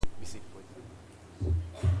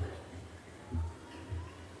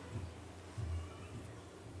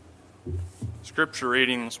Scripture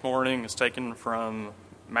reading this morning is taken from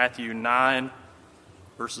Matthew 9,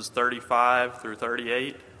 verses 35 through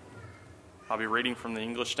 38. I'll be reading from the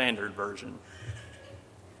English Standard Version.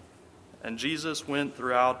 And Jesus went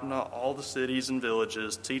throughout all the cities and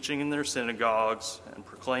villages, teaching in their synagogues and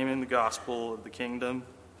proclaiming the gospel of the kingdom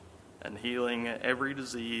and healing every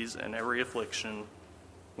disease and every affliction.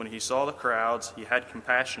 When he saw the crowds, he had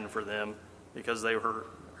compassion for them because they were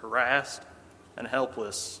harassed and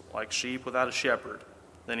helpless, like sheep without a shepherd.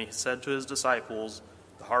 Then he said to his disciples,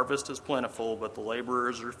 "The harvest is plentiful, but the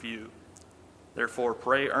laborers are few. Therefore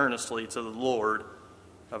pray earnestly to the Lord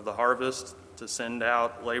of the harvest to send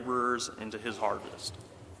out laborers into his harvest."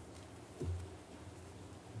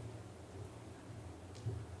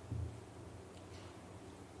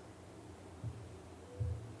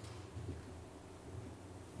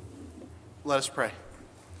 Let us pray.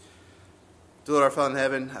 Dear Lord, our Father in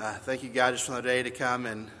heaven, thank you, God, just for the day to come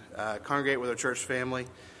and congregate with our church family.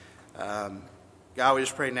 God, we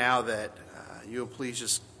just pray now that you will please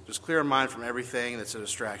just clear our mind from everything that's a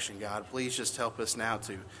distraction, God. Please just help us now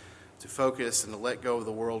to focus and to let go of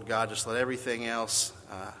the world, God. Just let everything else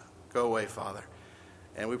go away, Father.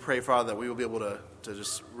 And we pray, Father, that we will be able to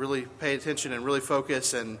just really pay attention and really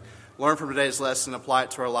focus and learn from today's lesson and apply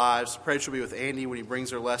it to our lives. Pray it will be with Andy when he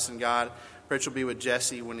brings our lesson, God. Pray it will be with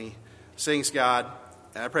Jesse when he sings, God.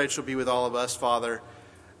 And I pray it will be with all of us, Father,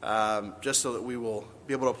 just so that we will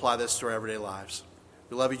be able to apply this to our everyday lives.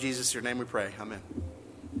 We love you, Jesus. In your name we pray. Amen.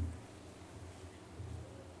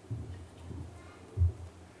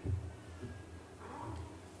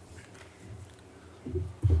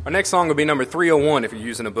 Our next song will be number 301 if you're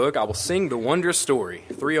using a book. I will sing the wondrous story,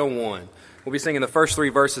 301. We'll be singing the first three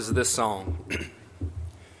verses of this song.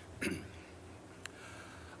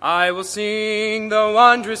 I will sing the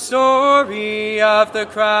wondrous story of the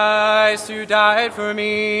Christ who died for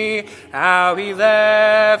me, how he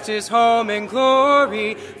left his home in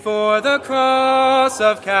glory for the cross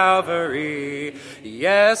of Calvary.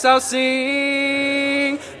 Yes, I'll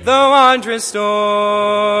sing the wondrous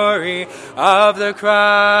story of the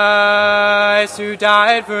Christ who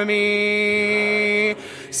died for me.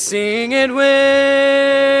 Sing it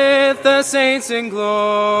with the saints in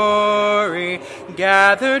glory,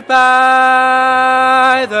 gathered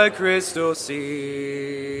by the crystal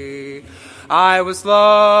sea. I was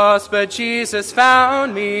lost, but Jesus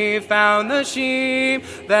found me, found the sheep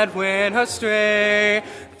that went astray.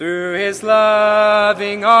 Through his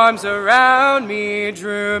loving arms around me,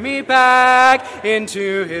 drew me back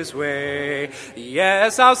into his way.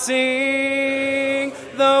 Yes, I'll sing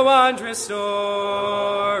the wondrous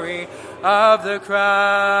story of the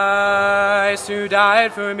Christ who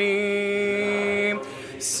died for me.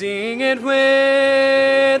 Sing it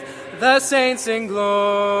with the saints in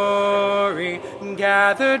glory,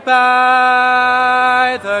 gathered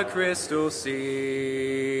by the crystal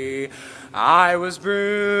sea. I was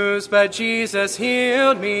bruised, but Jesus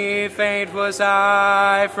healed me. Faint was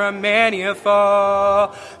I from many a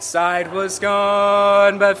fall. Sight was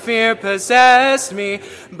gone, but fear possessed me.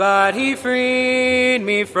 But he freed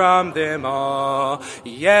me from them all.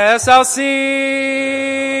 Yes, I'll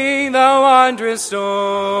sing the wondrous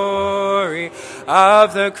story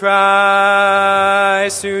of the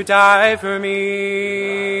Christ who died for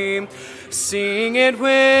me. Sing it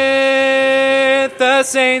with the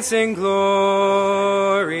saints in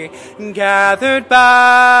glory, gathered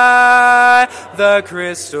by the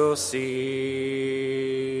crystal sea.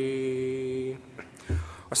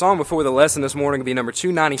 Our song before the lesson this morning will be number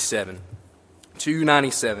 297.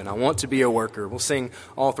 297, I Want to Be a Worker. We'll sing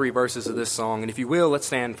all three verses of this song, and if you will, let's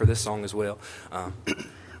stand for this song as well.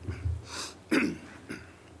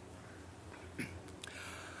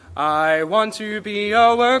 I want to be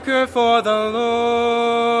a worker for the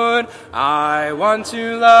Lord. I want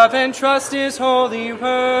to love and trust his holy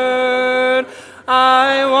word.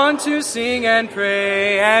 I want to sing and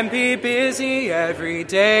pray and be busy every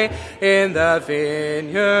day in the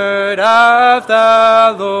vineyard of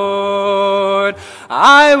the Lord.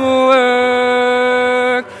 I will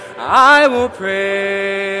work, I will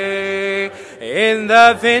pray in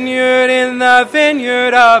the vineyard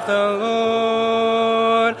of the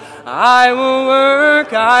Lord. I will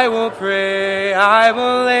work, I will pray, I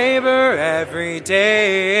will labor every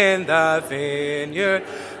day in the vineyard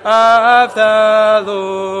of the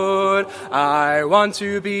Lord. I want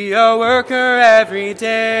to be a worker every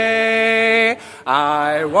day.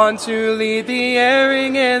 I want to lead the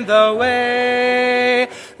erring in the way.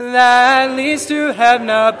 that leads to heaven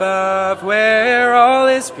above, where all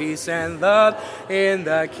is peace and love in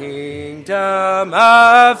the kingdom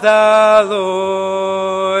of the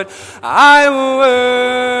Lord. I will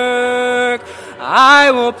work,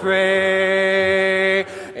 I will pray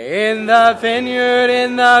in the vineyard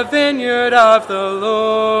of the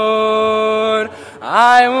Lord.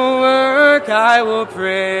 I will work, I will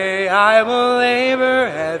pray, I will labor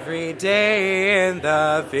every day in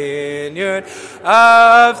the vineyard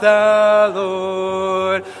of the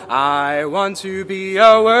Lord. I want to be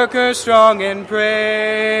a worker strong and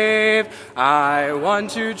brave. I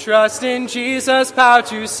want to trust in Jesus' power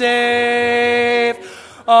to save.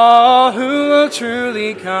 All who will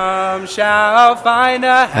truly come shall find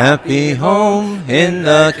a happy home in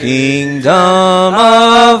the kingdom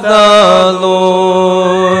of the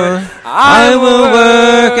Lord. I will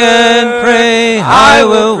work and pray, I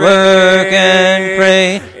will work and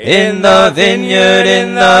pray in the vineyard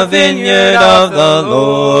of the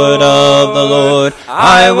Lord,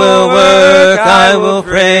 I will work, I will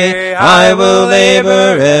pray, I will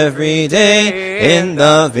labor every day in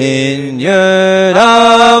the vineyard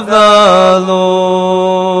of the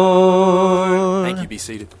Lord. Thank you. Be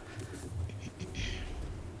seated.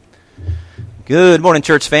 Good morning,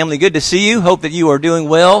 church family. Good to see you. Hope that you are doing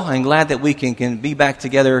well and glad that we can be back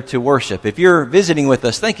together to worship. If you're visiting with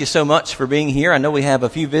us, thank you so much for being here. I know we have a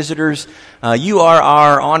few visitors. You are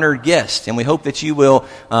our honored guest, and we hope that you will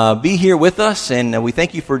be here with us. And we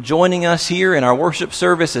thank you for joining us here in our worship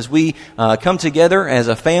service as we come together as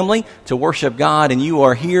a family to worship God. And you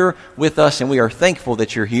are here with us, and we are thankful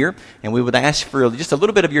that you're here. And we would ask for just a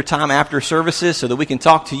little bit of your time after services so that we can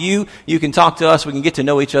talk to you. You can talk to us. We can get to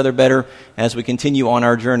know each other better as we continue on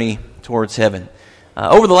our journey towards heaven.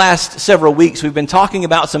 Over the last several weeks, we've been talking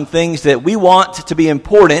about some things that we want to be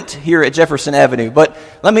important here at Jefferson Avenue. But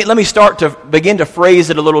let me start to begin to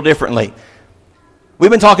phrase it a little differently.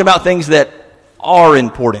 We've been talking about things that are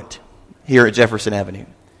important here at Jefferson Avenue.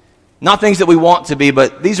 Not things that we want to be,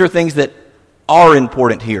 but these are things that are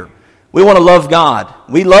important here. We want to love God.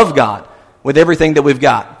 We love God with everything that we've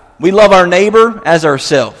got. We love our neighbor as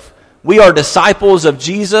ourselves. We are disciples of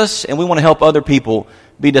Jesus, and we want to help other people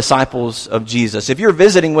be disciples of Jesus. If you're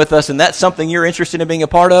visiting with us and that's something you're interested in being a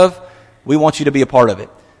part of, we want you to be a part of it.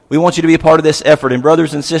 We want you to be a part of this effort. And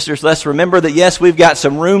brothers and sisters, let's remember that yes, we've got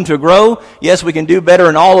some room to grow. Yes, we can do better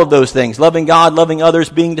in all of those things. Loving God, loving others,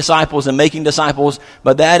 being disciples, and making disciples.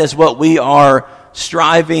 But that is what we are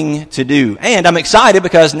striving to do. And I'm excited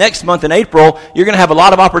because next month in April, you're going to have a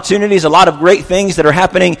lot of opportunities, a lot of great things that are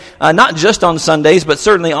happening, not just on Sundays, but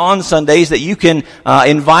certainly on Sundays that you can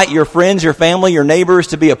invite your friends, your family, your neighbors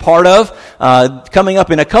to be a part of. Coming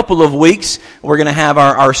up in a couple of weeks, we're going to have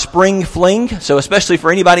our spring fling. So especially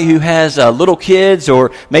for anybody who has little kids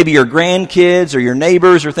or maybe your grandkids or your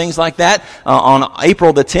neighbors or things like that, on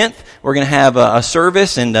April the 10th, we're going to have a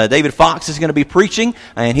service, and David Fox is going to be preaching,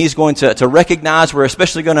 and he's going to recognize. We're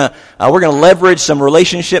especially going to leverage some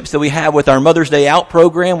relationships that we have with our Mother's Day Out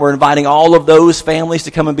program. We're inviting all of those families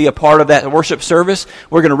to come and be a part of that worship service.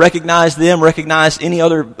 We're going to recognize them, recognize any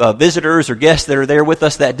other visitors or guests that are there with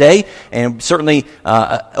us that day, and certainly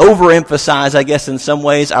overemphasize, I guess, in some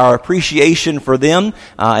ways, our appreciation for them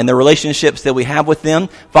and the relationships that we have with them.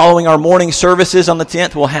 Following our morning services on the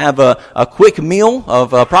 10th, we'll have a quick meal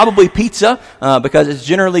of probably pizza because it's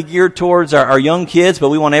generally geared towards our young kids, but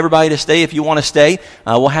we want everybody to stay if you want to stay.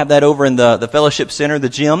 We'll have that over in the fellowship center, the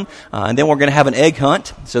gym, and then we're going to have an egg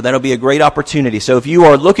hunt, so that'll be a great opportunity. So if you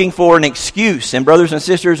are looking for an excuse, and brothers and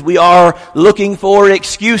sisters, we are looking for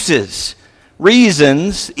excuses,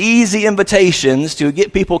 reasons, easy invitations to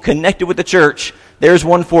get people connected with the church, there's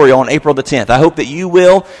one for you on April the 10th. I hope that you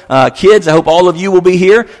will. Kids, I hope all of you will be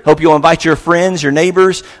here. Hope you'll invite your friends, your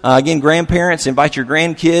neighbors, again, grandparents, invite your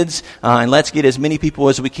grandkids, and let's get as many people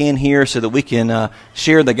as we can here so that we can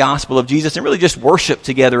share the gospel of Jesus and really just worship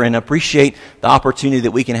together and appreciate the opportunity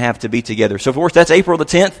that we can have to be together. So, of course, that's April the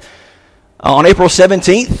 10th. On April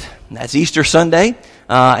 17th, that's Easter Sunday.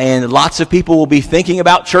 And lots of people will be thinking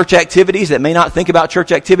about church activities that may not think about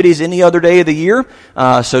church activities any other day of the year.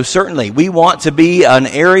 So certainly we want to be an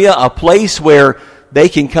area, a place where they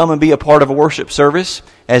can come and be a part of a worship service,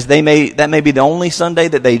 as that may be the only Sunday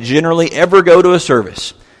that they generally ever go to a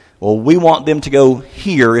service. Well, we want them to go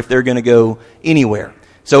here if they're going to go anywhere.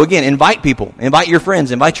 So again, invite people, invite your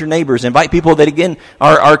friends, invite your neighbors, invite people that again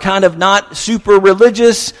are kind of not super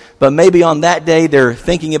religious, but maybe on that day they're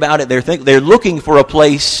thinking about it, they're looking for a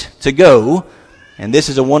place to go, and this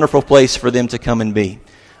is a wonderful place for them to come and be.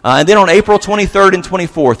 And then on April 23rd and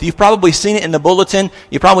 24th, you've probably seen it in the bulletin.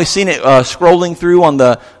 You've probably seen it scrolling through on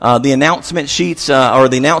the announcement sheets or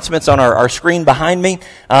the announcements on our screen behind me.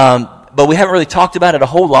 But we haven't really talked about it a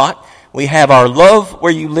whole lot. We have our Love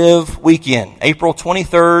Where You Live weekend, April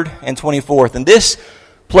 23rd and 24th. And this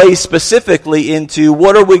plays specifically into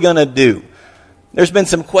what are we going to do? There's been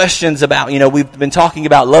some questions about, we've been talking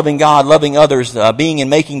about loving God, loving others, being and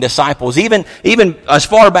making disciples. Even as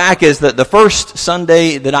far back as the first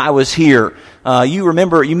Sunday that I was here, you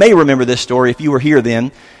may remember this story if you were here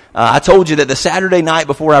then. I told you that the Saturday night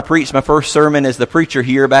before I preached my first sermon as the preacher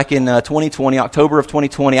here back in 2020, October of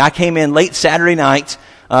 2020, I came in late Saturday night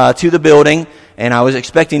to the building, and I was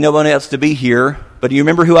expecting no one else to be here. But do you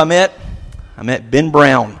remember who I met? I met Ben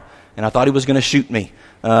Brown, and I thought he was going to shoot me.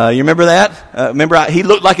 You remember that? He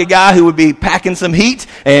looked like a guy who would be packing some heat,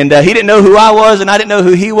 and he didn't know who I was, and I didn't know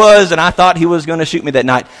who he was, and I thought he was going to shoot me that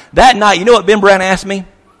night. That night, you know what Ben Brown asked me?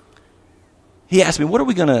 He asked me, what are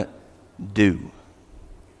we going to do?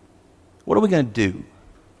 What are we going to do?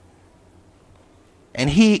 And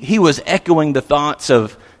he was echoing the thoughts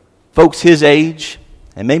of folks his age,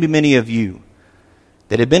 and maybe many of you,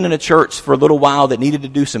 that had been in a church for a little while, that needed to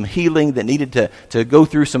do some healing, that needed to go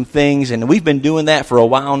through some things. And we've been doing that for a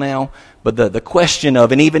while now. But the question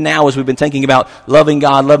of, and even now as we've been thinking about loving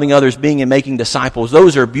God, loving others, being and making disciples,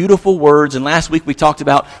 those are beautiful words. And last week we talked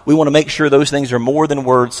about we want to make sure those things are more than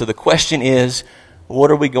words. So the question is,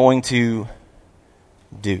 what are we going to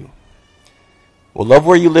do? Well, Love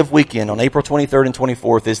Where You Live weekend on April 23rd and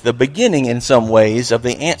 24th is the beginning in some ways of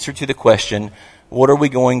the answer to the question, what are we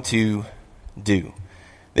going to do?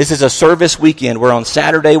 This is a service weekend where on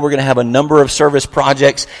Saturday we're going to have a number of service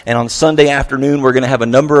projects, and on Sunday afternoon we're going to have a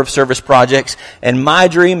number of service projects. And my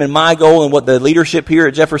dream and my goal and what the leadership here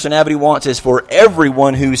at Jefferson Avenue wants is for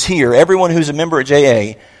everyone who's here, everyone who's a member at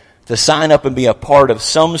JA, to sign up and be a part of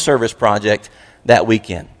some service project that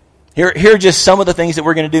weekend. Here are just some of the things that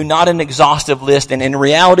we're going to do, not an exhaustive list. And in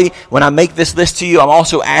reality, when I make this list to you, I'm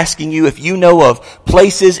also asking you if you know of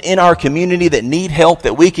places in our community that need help,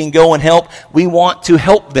 that we can go and help. We want to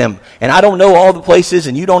help them. And I don't know all the places,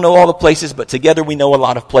 and you don't know all the places, but together we know a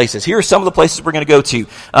lot of places. Here are some of the places we're going to go to.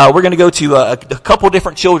 We're going to go to a couple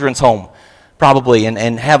different children's homes, probably,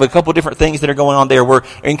 and have a couple different things that are going on there. We're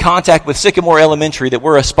in contact with Sycamore Elementary that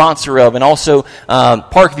we're a sponsor of, and also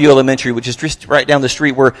Parkview Elementary, which is just right down the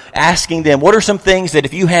street. We're asking them, what are some things that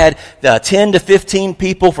if you had 10 to 15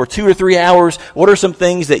 people for 2 or 3 hours, what are some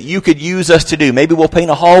things that you could use us to do? Maybe we'll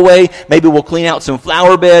paint a hallway, maybe we'll clean out some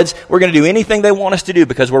flower beds. We're going to do anything they want us to do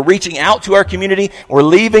because we're reaching out to our community. We're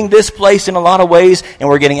leaving this place in a lot of ways, and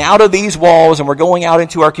we're getting out of these walls, and we're going out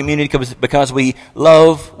into our community because we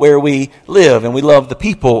love where we live. And we love the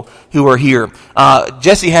people who are here.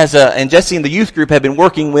 Jesse and the youth group have been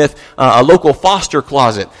working with a local foster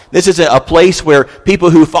closet. This is a place where people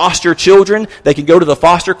who foster children, they can go to the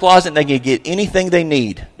foster closet and they can get anything they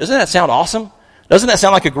need. Doesn't that sound awesome? Doesn't that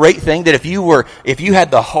sound like a great thing that if you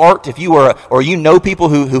had the heart, or you know people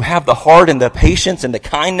who have the heart and the patience and the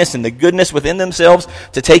kindness and the goodness within themselves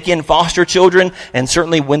to take in foster children, and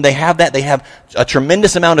certainly when they have that, they have a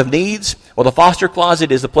tremendous amount of needs. Well, the foster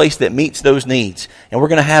closet is the place that meets those needs. And we're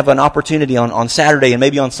going to have an opportunity on Saturday and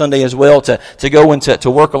maybe on Sunday as well to go and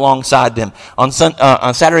to work alongside them. On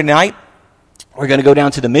Saturday night, we're going to go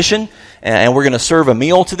down to the mission, and we're going to serve a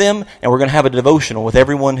meal to them, and we're going to have a devotional with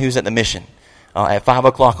everyone who's at the mission. At 5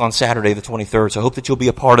 o'clock on Saturday, the 23rd. So I hope that you'll be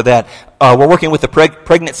a part of that. We're working with the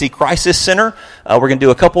Pregnancy Crisis Center. We're going to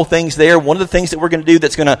do a couple things there. One of the things that we're going to do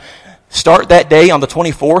that's going to start that day on the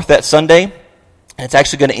 24th, that Sunday, and it's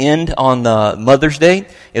actually going to end on Mother's Day,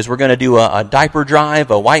 is we're going to do a diaper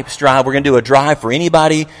drive, a wipes drive. We're going to do a drive for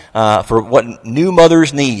anybody, for what new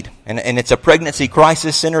mothers need. And it's a Pregnancy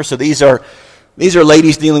Crisis Center, so these are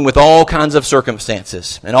ladies dealing with all kinds of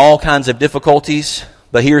circumstances and all kinds of difficulties.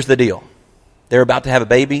 But here's the deal. They're about to have a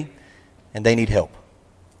baby, and they need help.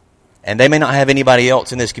 And they may not have anybody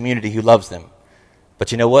else in this community who loves them.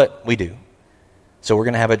 But you know what? We do. So we're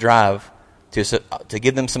going to have a drive to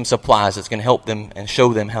give them some supplies that's going to help them and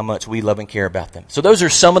show them how much we love and care about them. So those are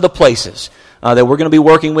some of the places that we're going to be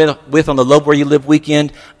working with on the Love Where You Live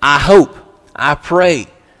weekend. I pray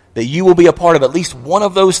that you will be a part of at least one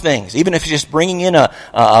of those things, even if it's just bringing in a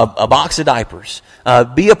box of diapers.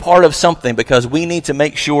 Be a part of something, because we need to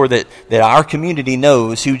make sure that our community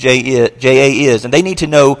knows who JA is. And they need to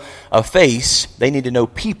know a face, they need to know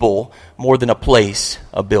people more than a place,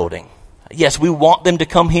 a building. Yes, we want them to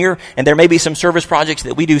come here, and there may be some service projects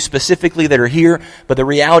that we do specifically that are here, but the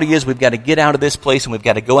reality is we've got to get out of this place and we've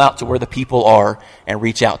got to go out to where the people are and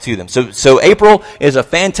reach out to them. So April is a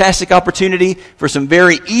fantastic opportunity for some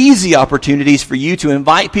very easy opportunities for you to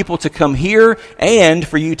invite people to come here and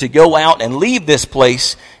for you to go out and leave this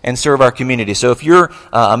place and serve our community. So if you're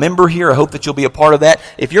a member here, I hope that you'll be a part of that.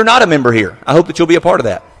 If you're not a member here, I hope that you'll be a part of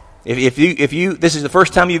that. If you this is the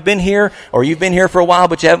first time you've been here, or you've been here for a while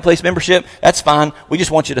but you haven't placed membership, that's fine. We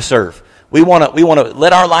just want you to serve. We want to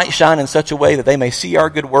let our light shine in such a way that they may see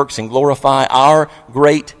our good works and glorify our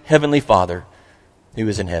great heavenly Father who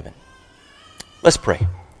is in heaven. Let's pray.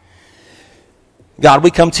 God,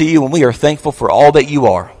 we come to you and we are thankful for all that you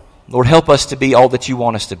are. Lord, help us to be all that you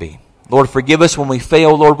want us to be. Lord, forgive us when we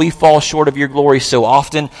fail. Lord, we fall short of your glory so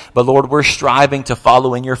often, but Lord, we're striving to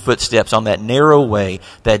follow in your footsteps on that narrow way,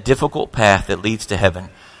 that difficult path that leads to heaven.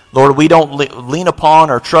 Lord, we don't lean upon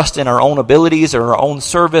or trust in our own abilities or our own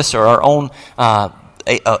service or our own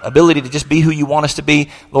ability to just be who you want us to be.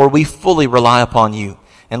 Lord, we fully rely upon you.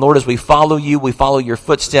 And Lord, as we follow you, we follow your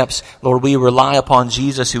footsteps. Lord, we rely upon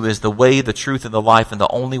Jesus, who is the way, the truth, and the life, and the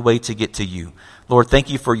only way to get to you. Lord, thank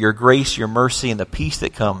you for your grace, your mercy, and the peace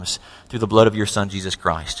that comes through the blood of your Son, Jesus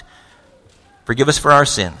Christ. Forgive us for our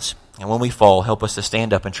sins. And when we fall, help us to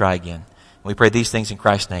stand up and try again. And we pray these things in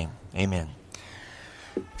Christ's name. Amen.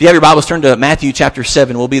 If you have your Bibles, turn to Matthew chapter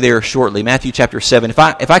 7. We'll be there shortly. Matthew chapter 7.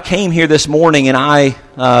 If I came here this morning and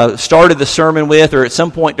I started the sermon with, or at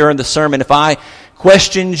some point during the sermon, if I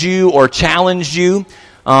questioned you or challenged you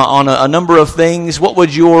on a number of things, what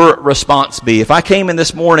would your response be? If I came in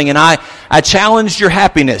this morning and I challenged your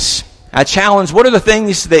happiness, I challenged what are the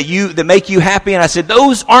things that make you happy, and I said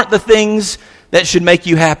those aren't the things that should make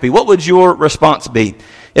you happy, what would your response be?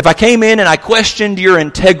 If I came in and I questioned your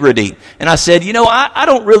integrity and I said, I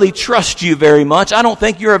don't really trust you very much. I don't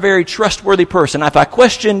think you're a very trustworthy person. If I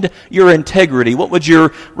questioned your integrity, what would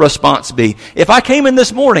your response be? If I came in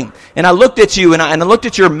this morning and I looked at you and I looked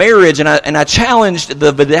at your marriage and I challenged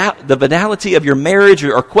the vitality of your marriage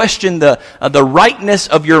or questioned the rightness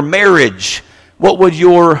of your marriage, what would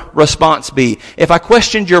your response be? If I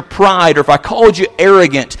questioned your pride, or if I called you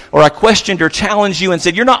arrogant, or I questioned or challenged you and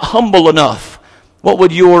said, you're not humble enough, what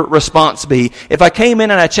would your response be? If I came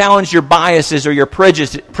in and I challenged your biases or your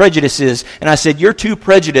prejudices, and I said, you're too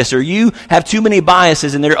prejudiced, or you have too many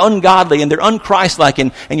biases, and they're ungodly, and they're unchristlike,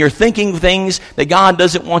 and you're thinking things that God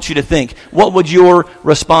doesn't want you to think, what would your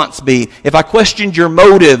response be? If I questioned your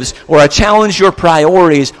motives, or I challenged your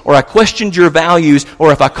priorities, or I questioned your values,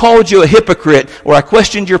 or if I called you a hypocrite, or I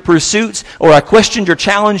questioned your pursuits, or I questioned or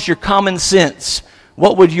challenged your common sense,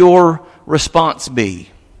 what would your response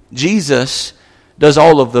be? Jesus does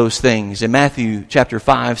all of those things in Matthew chapter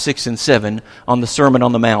 5, 6, and 7 on the Sermon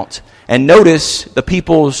on the Mount. And notice the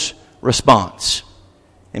people's response.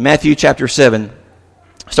 In Matthew chapter 7,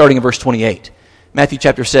 starting in verse 28. Matthew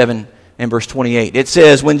chapter 7 and verse 28. It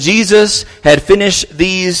says, when Jesus had finished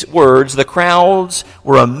these words, the crowds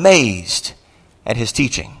were amazed at his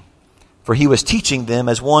teaching. For he was teaching them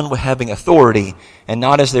as one having authority and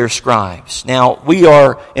not as their scribes. Now, we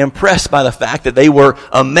are impressed by the fact that they were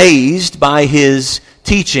amazed by his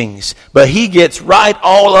teachings. But he gets right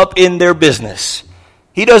all up in their business.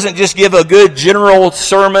 He doesn't just give a good general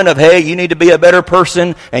sermon of, hey, you need to be a better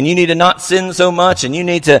person and you need to not sin so much and you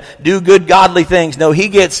need to do good godly things. No, he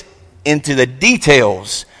gets into the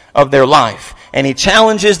details of their life. And he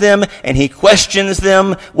challenges them and he questions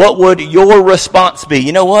them. What would your response be?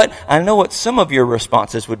 You know what? I know what some of your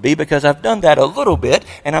responses would be because I've done that a little bit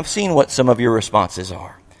and I've seen what some of your responses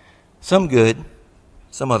are. Some good,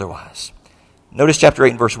 some otherwise. Notice chapter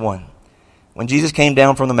 8 and verse 1. When Jesus came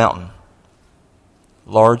down from the mountain,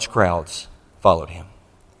 large crowds followed him.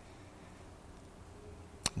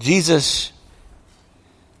 Jesus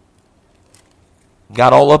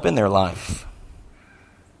got all up in their life.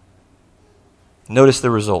 Notice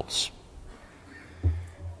the results.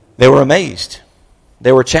 They were amazed.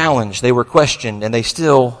 They were challenged. They were questioned. And they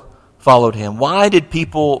still followed him. Why did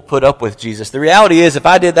people put up with Jesus? The reality is, if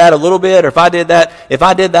I did that a little bit, or if I did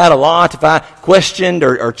that a lot, if I questioned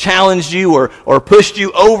or challenged you or pushed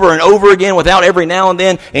you over and over again without every now and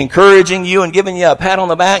then encouraging you and giving you a pat on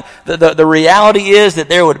the back, the reality is that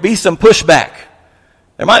there would be some pushback.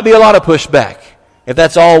 There might be a lot of pushback. If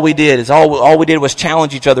that's all we did, is all we did was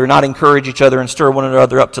challenge each other, not encourage each other and stir one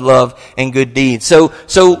another up to love and good deeds. So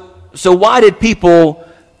why did people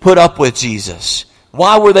put up with Jesus?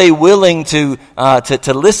 Why were they willing to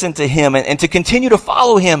listen to him and to continue to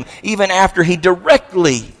follow him even after he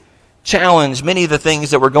directly challenge many of the things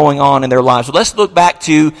that were going on in their lives. So let's look back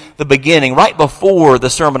to the beginning, right before the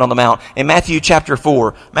Sermon on the Mount, in Matthew chapter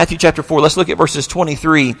 4. Matthew chapter 4, let's look at verses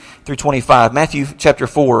 23 through 25. Matthew chapter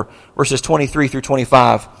 4, verses 23 through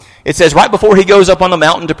 25. It says, right before he goes up on the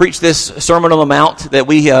mountain to preach this Sermon on the Mount that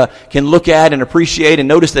we can look at and appreciate and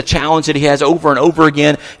notice the challenge that he has over and over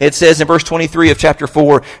again, it says in verse 23 of chapter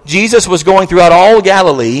 4, Jesus was going throughout all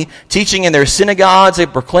Galilee, teaching in their synagogues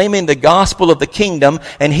and proclaiming the gospel of the kingdom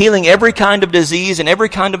and healing every kind of disease and every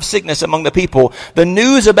kind of sickness among the people. The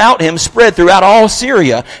news about him spread throughout all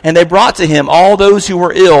Syria, and they brought to him all those who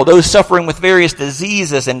were ill, those suffering with various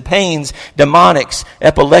diseases and pains, demonics,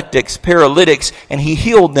 epileptics, paralytics, and he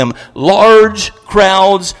healed them. Large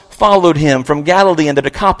crowds followed him from Galilee and the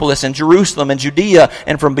Decapolis and Jerusalem and Judea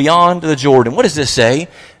and from beyond the Jordan. What does this say?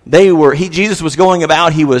 Jesus was going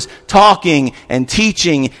about, he was talking and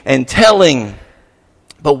teaching and telling.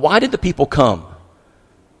 But why did the people come?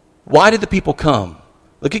 Why did the people come?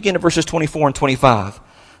 Look again at verses 24 and 25.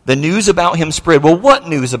 The news about him spread. Well, what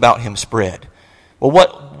news about him spread?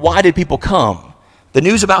 Well, why did people come? The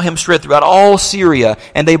news about him spread throughout all Syria,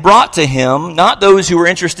 and they brought to him not those who were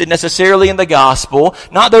interested necessarily in the gospel,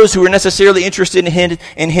 not those who were necessarily interested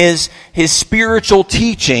in his spiritual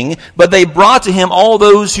teaching, but they brought to him all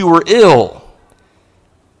those who were ill,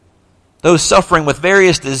 those suffering with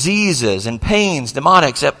various diseases and pains,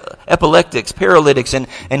 demonics, epileptics, paralytics, and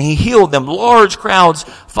he healed them. Large crowds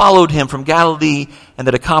followed him from Galilee and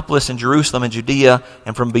the Decapolis and Jerusalem and Judea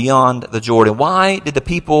and from beyond the Jordan. Why did the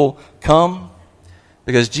people come?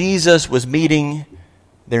 Because Jesus was meeting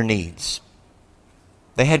their needs.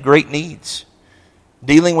 They had great needs,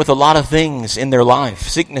 dealing with a lot of things in their life,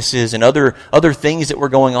 sicknesses and other things that were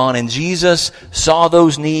going on. And Jesus saw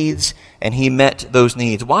those needs and he met those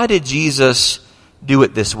needs. Why did Jesus do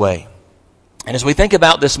it this way? And as we think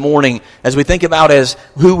about this morning, as we think about as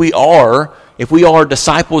who we are, if we are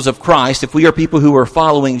disciples of Christ, if we are people who are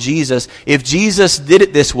following Jesus, if Jesus did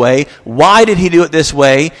it this way, why did he do it this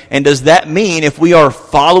way? And does that mean if we are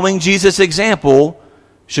following Jesus' example,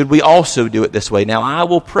 should we also do it this way? Now, I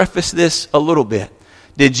will preface this a little bit.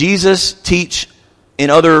 Did Jesus teach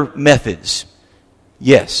in other methods?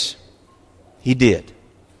 Yes, he did.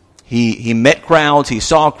 He met crowds, he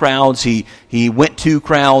saw crowds, he went to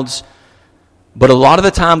crowds. But a lot of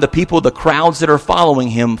the time, the crowds that are following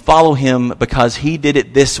him, follow him because he did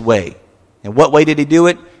it this way. And what way did he do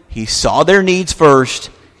it? He saw their needs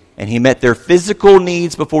first, and he met their physical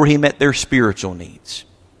needs before he met their spiritual needs.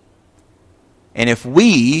 And if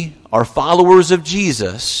we are followers of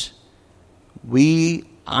Jesus,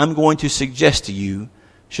 I'm going to suggest to you,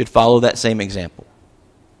 should follow that same example.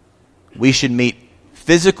 We should meet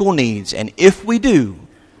physical needs, and if we do,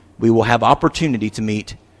 we will have opportunity to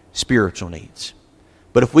meet spiritual needs.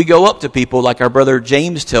 But if we go up to people, like our brother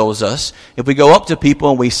James tells us, if we go up to people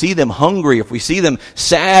and we see them hungry, if we see them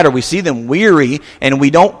sad or we see them weary, and we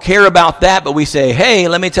don't care about that, but we say, hey,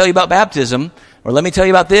 let me tell you about baptism, or let me tell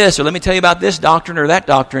you about this, or let me tell you about this doctrine or that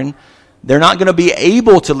doctrine, they're not going to be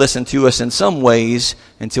able to listen to us in some ways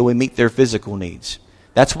until we meet their physical needs.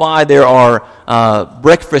 That's why there are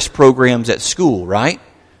breakfast programs at school, right?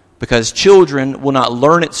 Because children will not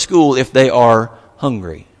learn at school if they are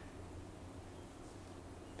hungry.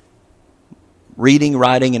 Reading,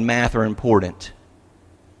 writing, and math are important.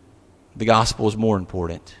 The gospel is more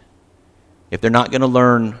important. If they're not going to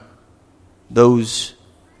learn those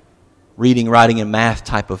reading, writing, and math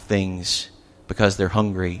type of things because they're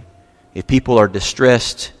hungry, if people are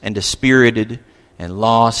distressed and dispirited and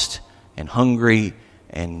lost and hungry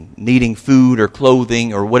and needing food or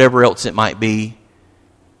clothing or whatever else it might be,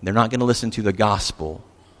 they're not going to listen to the gospel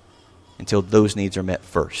until those needs are met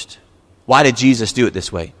first. Why did Jesus do it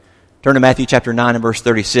this way? Turn to Matthew chapter 9 and verse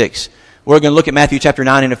 36. We're going to look at Matthew chapter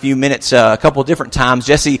 9 in a few minutes, a couple of different times.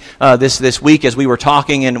 Jesse, this week as we were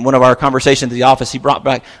talking in one of our conversations at the office, he brought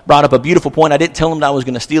up a beautiful point. I didn't tell him that I was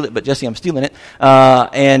going to steal it, but Jesse, I'm stealing it.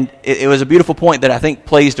 And it was a beautiful point that I think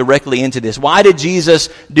plays directly into this. Why did Jesus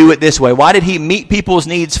do it this way? Why did he meet people's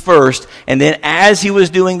needs first? And then as he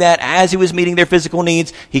was doing that, as he was meeting their physical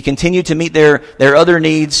needs, he continued to meet their other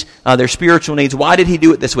needs, their spiritual needs. Why did he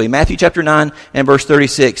do it this way? Matthew chapter 9 and verse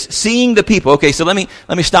 36. Seeing the people. Okay, so let me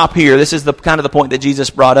stop here. This is the kind of the point that Jesus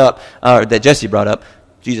brought up, that Jesse brought up.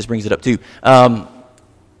 Jesus brings it up too.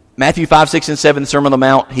 Matthew 5, 6, and 7, the Sermon on the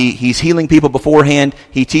Mount. He's healing people beforehand.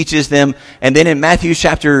 He teaches them. And then in Matthew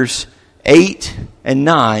chapters 8 and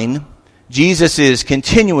 9, Jesus is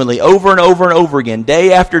continually, over and over and over again,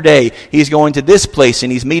 day after day, he's going to this place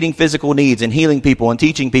and he's meeting physical needs and healing people and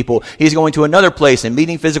teaching people. He's going to another place and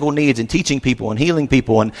meeting physical needs and teaching people and healing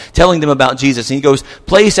people and telling them about Jesus. And he goes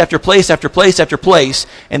place after place after place after place.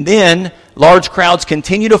 And then large crowds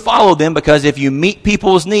continue to follow them, because if you meet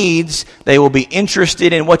people's needs, they will be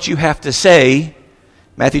interested in what you have to say.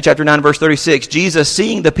 Matthew chapter 9, verse 36, Jesus,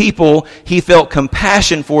 seeing the people, he felt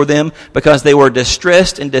compassion for them because they were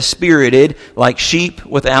distressed and dispirited like sheep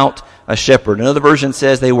without a shepherd. Another version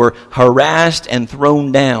says they were harassed and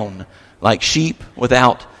thrown down like sheep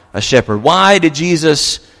without a shepherd. Why did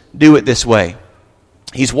Jesus do it this way?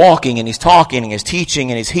 He's walking and he's talking and he's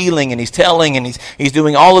teaching and he's healing and he's telling and he's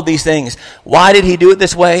doing all of these things. Why did he do it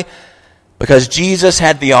this way? Because Jesus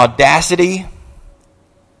had the audacity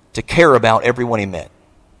to care about everyone he met.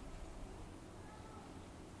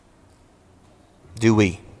 Do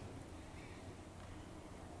we?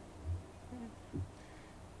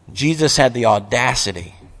 Jesus had the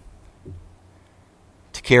audacity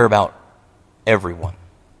to care about everyone.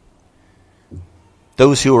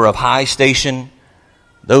 Those who were of high station,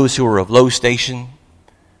 those who were of low station,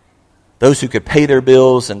 those who could pay their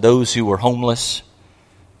bills and those who were homeless,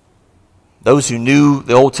 those who knew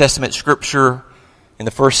the Old Testament scripture in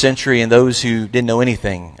the first century and those who didn't know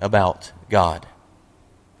anything about God.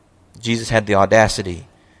 Jesus had the audacity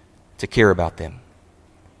to care about them.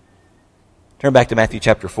 Turn back to Matthew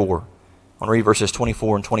chapter 4. I want to read verses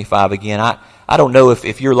 24 and 25 again. I don't know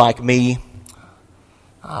if you're like me,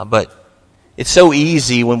 but it's so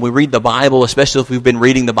easy when we read the Bible, especially if we've been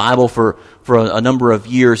reading the Bible for a number of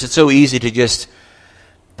years, it's so easy to just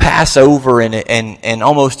pass over and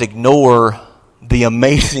almost ignore the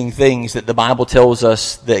amazing things that the Bible tells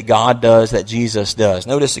us that God does, that Jesus does.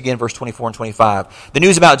 Notice again verse 24 and 25. The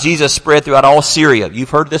news about Jesus spread throughout all Syria. You've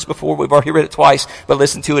heard this before. We've already read it twice, but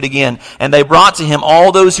listen to it again. And they brought to him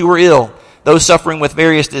all those who were ill, those suffering with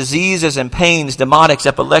various diseases and pains, demonics,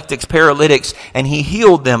 epileptics, paralytics, and he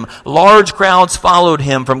healed them. Large crowds followed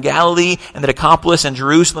him from Galilee and the Decapolis and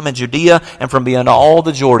Jerusalem and Judea and from beyond all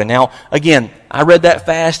the Jordan. Now, again, I read that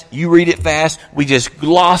fast. You read it fast. We just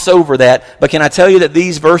gloss over that. But can I tell you that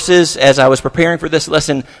these verses, as I was preparing for this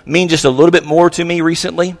lesson, mean just a little bit more to me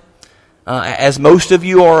recently? As most of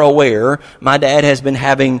you are aware, my dad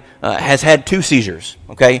has had 2 seizures.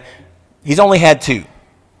 Okay, he's only had 2.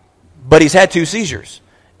 But he's had 2 seizures.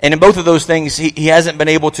 And in both of those things, he hasn't been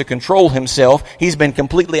able to control himself. He's been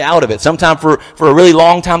completely out of it. Sometime for a really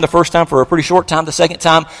long time the first time, for a pretty short time the second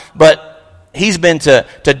time. But he's been to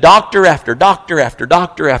doctor after doctor after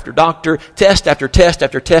doctor after doctor, test after test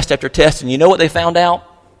after test after test. And you know what they found out?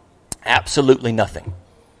 Absolutely nothing.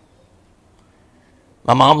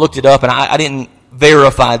 My mom looked it up, and I didn't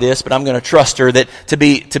verify this, but I'm going to trust her that to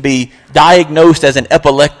be diagnosed as an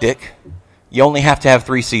epileptic, you only have to have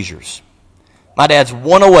 3 seizures. My dad's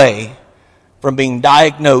 1 away from being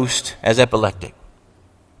diagnosed as epileptic.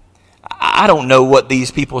 I don't know what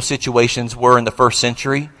these people's situations were in the first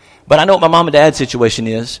century, but I know what my mom and dad's situation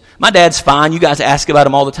is. My dad's fine. You guys ask about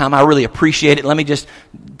him all the time. I really appreciate it. Let me just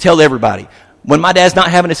tell everybody. When my dad's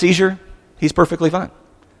not having a seizure, he's perfectly fine.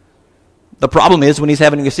 The problem is when he's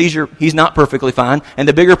having a seizure, he's not perfectly fine. And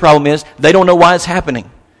the bigger problem is they don't know why it's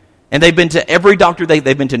happening. And they've been to every doctor,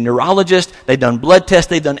 they've been to neurologists, they've done blood tests,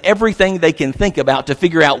 they've done everything they can think about to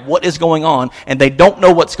figure out what is going on, and they don't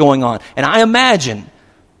know what's going on. And I imagine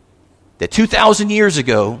that 2,000 years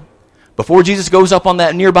ago, before Jesus goes up on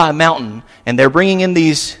that nearby mountain, and they're bringing in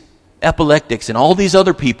these epileptics and all these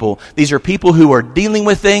other people, these are people who are dealing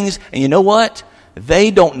with things, and you know what?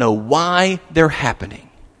 They don't know why they're happening.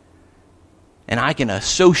 And I can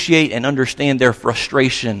associate and understand their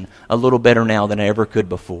frustration a little better now than I ever could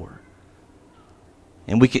before.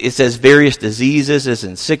 And it says various diseases as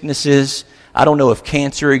in sicknesses. I don't know if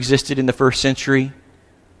cancer existed in the first century.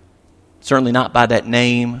 Certainly not by that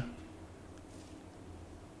name.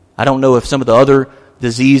 I don't know if some of the other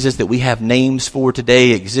diseases that we have names for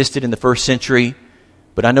today existed in the first century.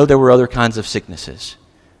 But I know there were other kinds of sicknesses.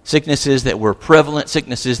 Sicknesses that were prevalent,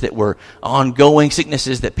 sicknesses that were ongoing,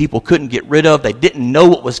 sicknesses that people couldn't get rid of. They didn't know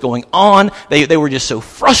what was going on. They were just so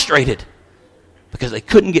frustrated because they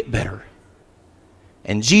couldn't get better.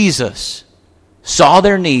 And Jesus saw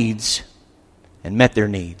their needs and met their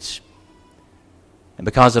needs. And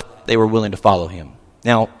because of that, they were willing to follow him.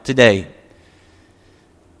 Now, today,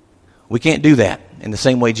 we can't do that in the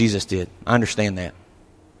same way Jesus did. I understand that.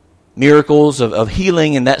 Miracles of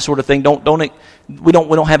healing and that sort of thing, we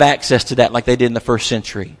don't have access to that like they did in the first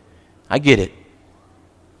century. I get it.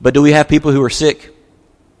 But do we have people who are sick?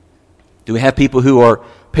 Do we have people who are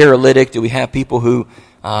paralytic? Do we have people who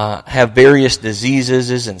have various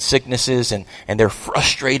diseases and sicknesses, and they're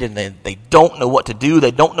frustrated, and they don't know what to do.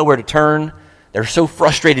 They don't know where to turn. They're so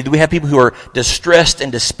frustrated. We have people who are distressed and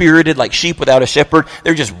dispirited like sheep without a shepherd.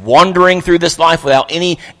 They're just wandering through this life without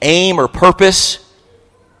any aim or purpose.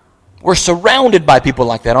 We're surrounded by people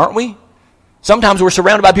like that, aren't we? Sometimes we're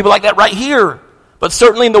surrounded by people like that right here. But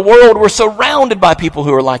certainly in the world, we're surrounded by people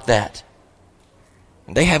who are like that.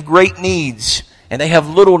 And they have great needs, and they have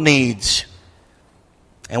little needs.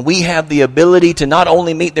 And we have the ability to not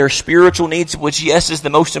only meet their spiritual needs, which, yes, is the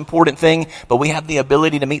most important thing, but we have the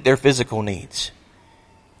ability to meet their physical needs.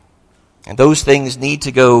 And those things need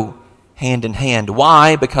to go hand in hand.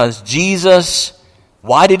 Why? Because Jesus,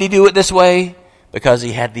 why did he do it this way? Because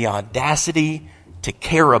he had the audacity to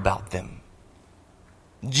care about them.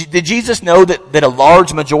 Did Jesus know that a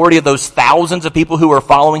large majority of those thousands of people who were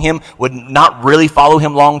following him would not really follow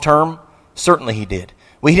him long term? Certainly he did.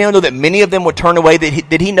 We didn't know that many of them would turn away.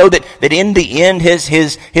 Did he know that in the end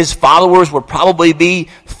his followers would probably be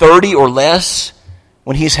 30 or less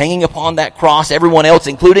when he's hanging upon that cross? Everyone else,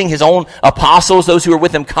 including his own apostles, those who were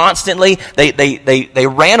with him constantly, they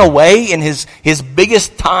ran away in his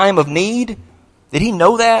biggest time of need. Did he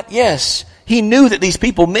know that? Yes. He knew that these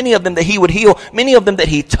people, many of them that he would heal, many of them that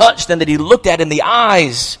he touched and that he looked at in the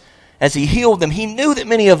eyes as he healed them, he knew that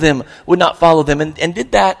many of them would not follow them. And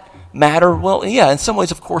did that matter? Well, yeah, in some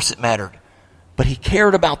ways, of course it mattered. But he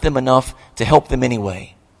cared about them enough to help them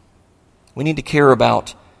anyway. We need to care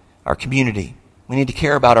about our community. We need to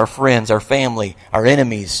care about our friends, our family, our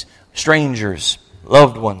enemies, strangers,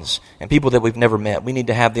 loved ones, and people that we've never met. We need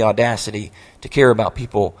to have the audacity to care about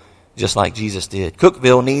people just like Jesus did.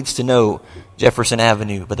 Cookeville needs to know Jefferson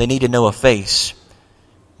Avenue, but they need to know a face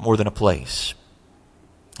more than a place.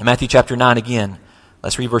 In Matthew chapter 9 again,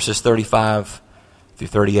 let's read verses 35 through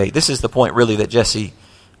 38. This is the point really that Jesse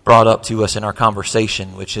brought up to us in our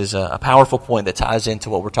conversation, which is a powerful point that ties into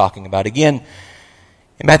what we're talking about. Again,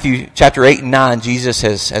 in Matthew chapter 8 and 9, Jesus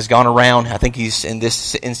has gone around. I think in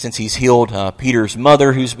this instance, he's healed Peter's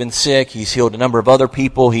mother who's been sick. He's healed a number of other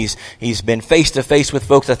people. He's been face to face with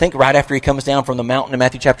folks. I think right after he comes down from the mountain in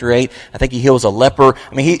Matthew chapter 8, I think he heals a leper.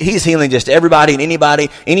 I mean, he's healing just everybody and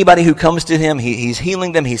anybody who comes to him. He's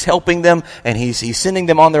healing them. He's helping them, and he's sending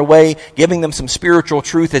them on their way, giving them some spiritual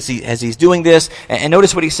truth as he's doing this. And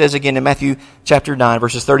notice what he says again in Matthew chapter 9,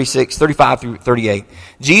 verses 35 through 38.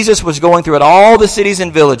 Jesus was going throughout all the cities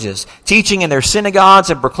and villages, teaching in their synagogues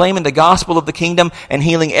and proclaiming the gospel of the kingdom and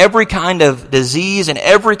healing every kind of disease and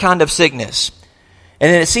every kind of sickness.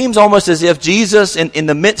 And it seems almost as if Jesus, in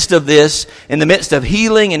the midst of this, in the midst of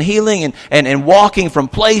healing and walking from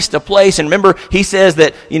place to place, and remember, he says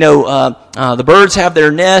that, the birds have their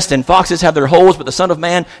nest and foxes have their holes, but the Son of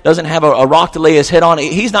Man doesn't have a rock to lay his head on.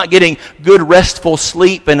 He's not getting good restful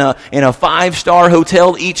sleep in a 5-star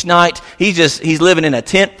hotel each night. He's living in a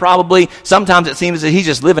tent probably. Sometimes it seems that he's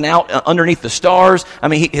just living out underneath the stars. I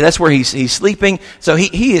mean, that's where he's sleeping. So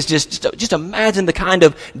he is just imagine the kind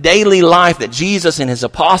of daily life that Jesus and his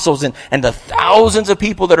apostles and the thousands of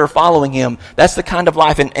people that are following him, that's the kind of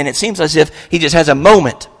life. And it seems as if he just has a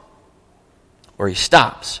moment where he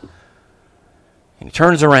stops and he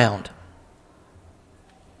turns around.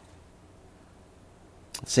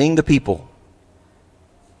 Seeing the people,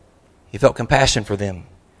 he felt compassion for them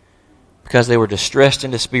because they were distressed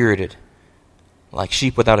and dispirited like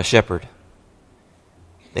sheep without a shepherd.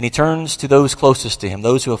 Then he turns to those closest to him,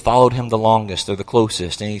 those who have followed him the longest or the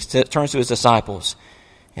closest, and he turns to his disciples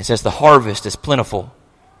and says, "The harvest is plentiful,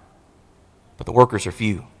 but the workers are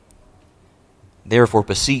few. Therefore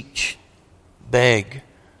beseech, beg,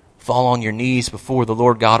 fall on your knees before the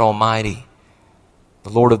Lord God Almighty, the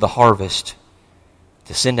Lord of the harvest,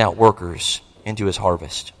 to send out workers into his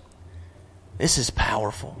harvest." This is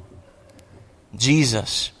powerful.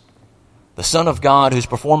 Jesus, the Son of God who's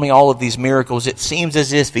performing all of these miracles, it seems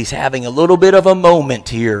as if he's having a little bit of a moment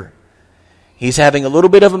here. He's having a little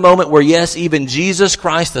bit of a moment where, yes, even Jesus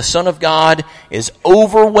Christ, the Son of God, is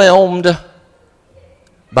overwhelmed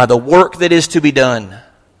by the work that is to be done.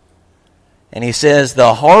 And he says,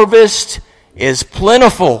 the harvest is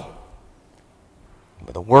plentiful,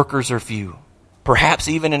 but the workers are few. Perhaps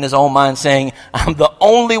even in his own mind saying, I'm the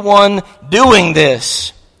only one doing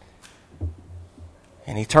this.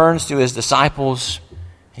 And he turns to his disciples.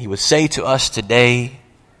 He would say to us today,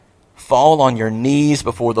 fall on your knees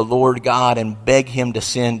before the Lord God and beg him to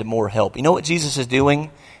send more help. You know what Jesus is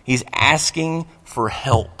doing? He's asking for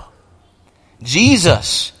help.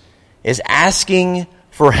 Jesus is asking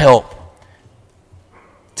for help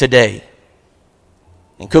today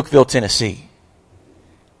in Cookeville, Tennessee.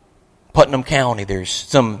 Putnam County, there's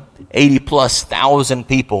some 80,000+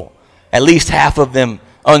 people, at least half of them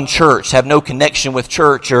unchurched, have no connection with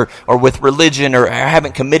church or with religion or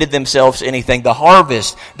haven't committed themselves to anything. The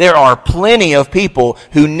harvest, there are plenty of people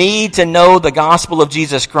who need to know the gospel of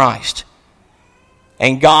Jesus Christ.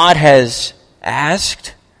 And God has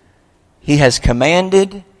asked, He has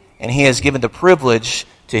commanded, and He has given the privilege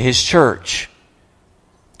to His church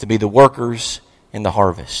to be the workers in the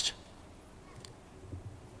harvest.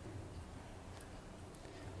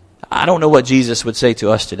 I don't know what Jesus would say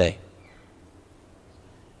to us today.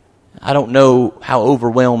 I don't know how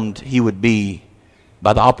overwhelmed He would be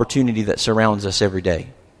by the opportunity that surrounds us every day.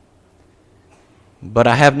 But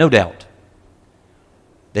I have no doubt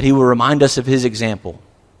that He will remind us of His example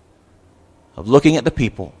of looking at the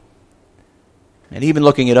people and even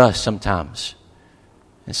looking at us sometimes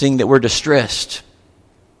and seeing that we're distressed.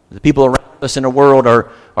 The people around us in the world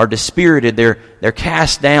are dispirited. They're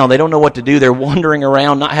cast down. They don't know what to do. They're wandering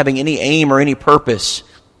around, not having any aim or any purpose.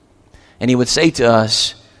 And He would say to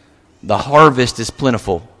us, the harvest is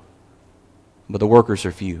plentiful, but the workers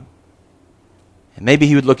are few. And maybe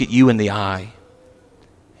He would look at you in the eye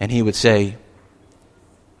and He would say,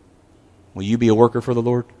 will you be a worker for the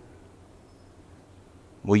Lord?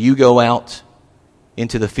 Will you go out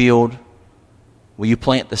into the field? Will you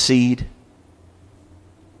plant the seed?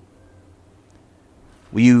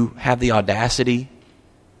 Will you have the audacity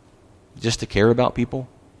just to care about people?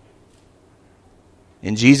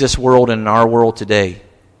 In Jesus' world and in our world today,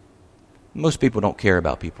 most people don't care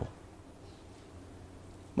about people.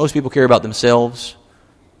 Most people care about themselves.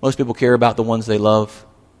 Most people care about the ones they love.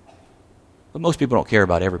 But most people don't care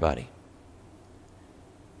about everybody.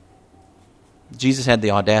 Jesus had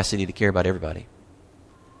the audacity to care about everybody.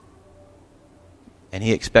 And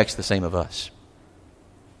He expects the same of us.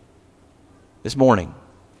 This morning,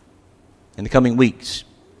 in the coming weeks,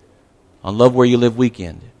 on Love Where You Live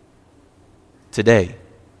weekend, today,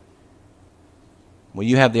 will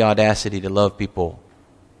you have the audacity to love people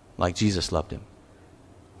like Jesus loved Him?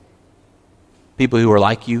 People who are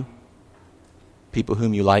like you, people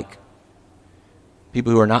whom you like,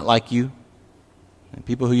 people who are not like you, and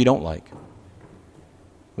people who you don't like.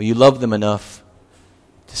 Will you love them enough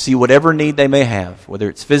to see whatever need they may have, whether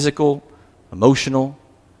it's physical, emotional,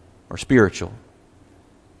 or spiritual,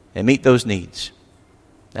 and meet those needs?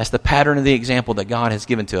 That's the pattern of the example that God has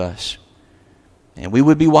given to us. And we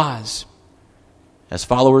would be wise, as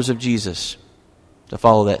followers of Jesus, to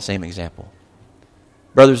follow that same example.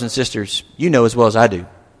 Brothers and sisters, you know as well as I do,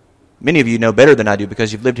 many of you know better than I do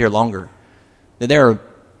because you've lived here longer, that there are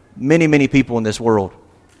many, many people in this world,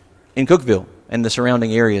 in Cookeville and the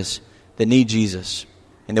surrounding areas, that need Jesus,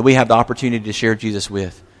 and that we have the opportunity to share Jesus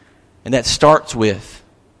with. And that starts with,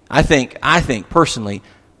 I think personally,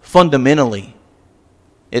 fundamentally,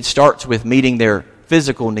 it starts with meeting their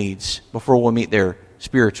physical needs before we'll meet their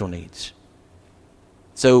spiritual needs.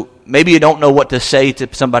 So maybe you don't know what to say to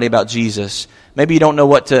somebody about Jesus. Maybe you don't know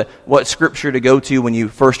what scripture to go to when you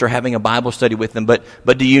first are having a Bible study with them. But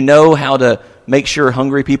do you know how to make sure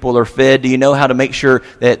hungry people are fed? Do you know how to make sure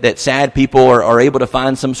that sad people are able to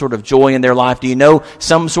find some sort of joy in their life? Do you know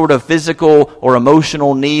some sort of physical or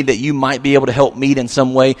emotional need that you might be able to help meet in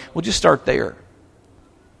some way? Well, just start there.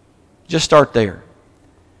 Just start there.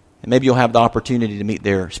 And maybe you'll have the opportunity to meet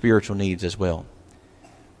their spiritual needs as well.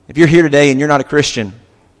 If you're here today and you're not a Christian,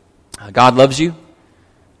 God loves you.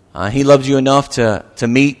 He loves you enough to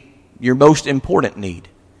meet your most important need.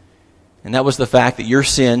 And that was the fact that your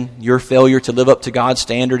sin, your failure to live up to God's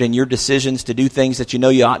standard, and your decisions to do things that you know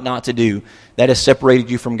you ought not to do, that has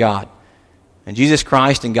separated you from God. And Jesus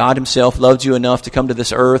Christ and God Himself loved you enough to come to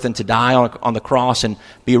this earth and to die on the cross and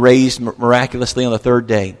be raised miraculously on the third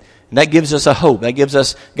day. And that gives us a hope. That gives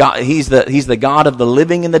us God. He's the God of the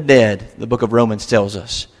living and the dead, the book of Romans tells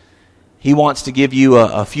us. He wants to give you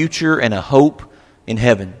a future and a hope in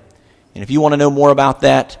heaven. And if you want to know more about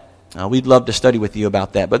that, we'd love to study with you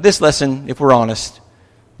about that. But this lesson, if we're honest,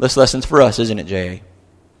 this lesson's for us, isn't it,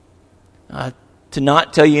 J.A.? To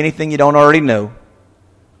not tell you anything you don't already know,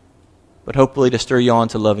 but hopefully to stir you on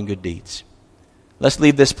to love and good deeds. Let's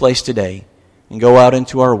leave this place today and go out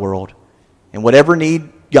into our world. And whatever need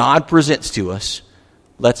God presents to us,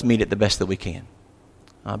 let's meet it the best that we can.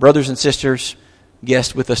 Brothers and sisters,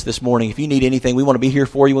 guests with us this morning, if you need anything, we want to be here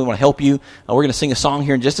for you. We want to help you. We're going to sing a song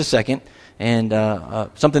here in just a second. And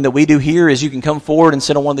something that we do here is you can come forward and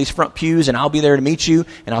sit on one of these front pews, and I'll be there to meet you,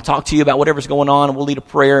 and I'll talk to you about whatever's going on, and we'll lead a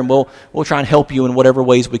prayer, and we'll try and help you in whatever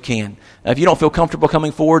ways we can. If you don't feel comfortable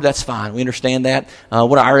coming forward, that's fine. We understand that.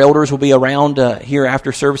 One of our elders will be around here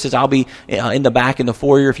after services. I'll be in the back in the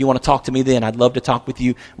foyer. If you want to talk to me then, I'd love to talk with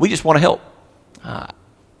you. We just want to help.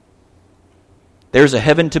 There's a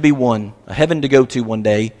heaven to be won, a heaven to go to one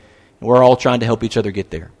day, And we're all trying to help each other get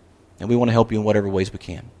there. And we want to help you in whatever ways we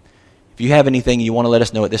can. If you have anything you want to let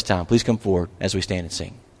us know at this time, please come forward as we stand and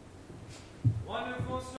sing.